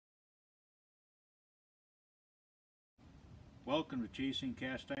Welcome to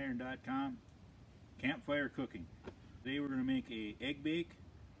ChasingCastIron.com Campfire Cooking. Today we're going to make a egg bake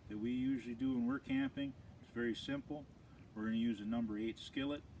that we usually do when we're camping. It's very simple. We're going to use a number 8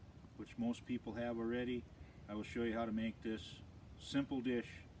 skillet, which most people have already. I will show you how to make this simple dish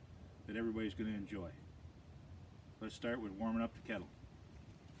that everybody's going to enjoy. Let's start with warming up the kettle.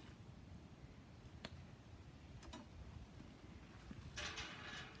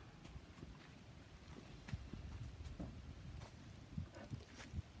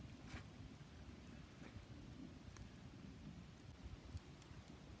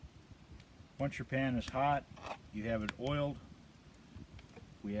 Once your pan is hot, you have it oiled.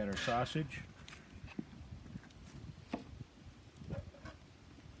 We add our sausage.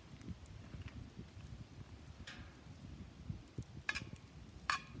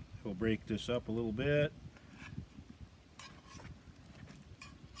 We'll break this up a little bit.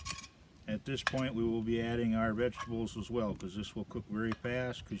 At this point we will be adding our vegetables as well, because this will cook very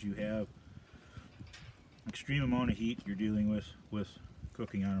fast because you have extreme amount of heat you're dealing with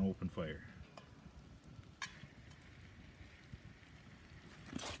cooking on an open fire.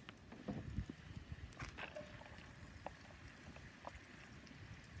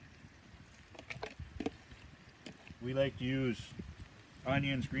 We like to use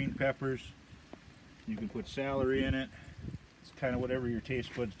onions, green peppers. You can put celery in it. It's kind of whatever your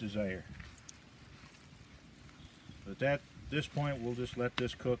taste buds desire. But at this point, we'll just let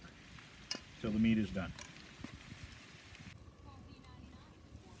this cook till the meat is done.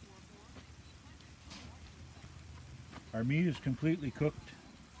 Our meat is completely cooked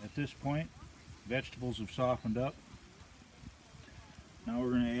at this point. Vegetables have softened up. Now we're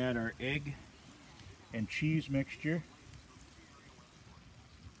going to add our egg and cheese mixture.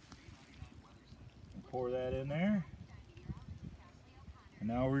 And pour that in there. And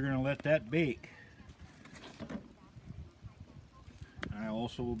now we're going to let that bake. And I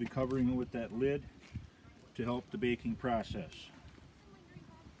also will be covering it with that lid to help the baking process.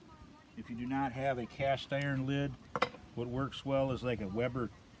 If you do not have a cast iron lid, what works well is like a Weber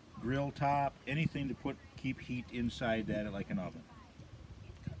grill top, anything to keep heat inside that like an oven.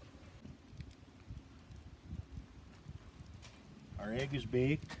 Our egg is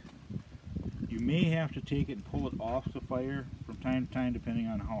baked. You may have to take it and pull it off the fire from time to time depending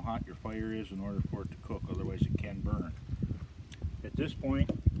on how hot your fire is in order for it to cook, otherwise it can burn. At this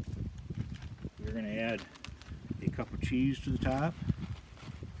point we're going to add a cup of cheese to the top.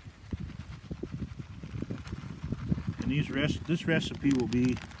 And this recipe will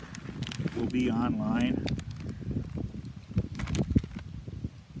be online.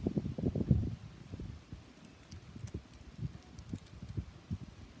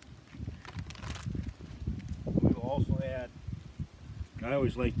 I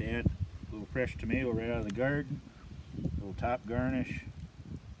always like to add a little fresh tomato right out of the garden, a little top garnish.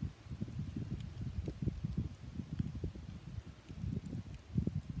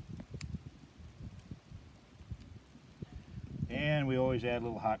 And we always add a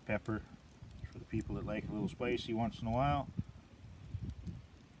little hot pepper for the people that like a little spicy once in a while.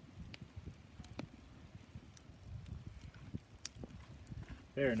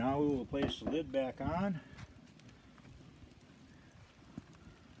 There, now we will place the lid back on.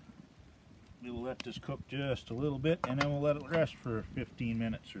 We will let this cook just a little bit and then we'll let it rest for 15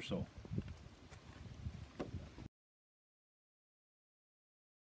 minutes or so.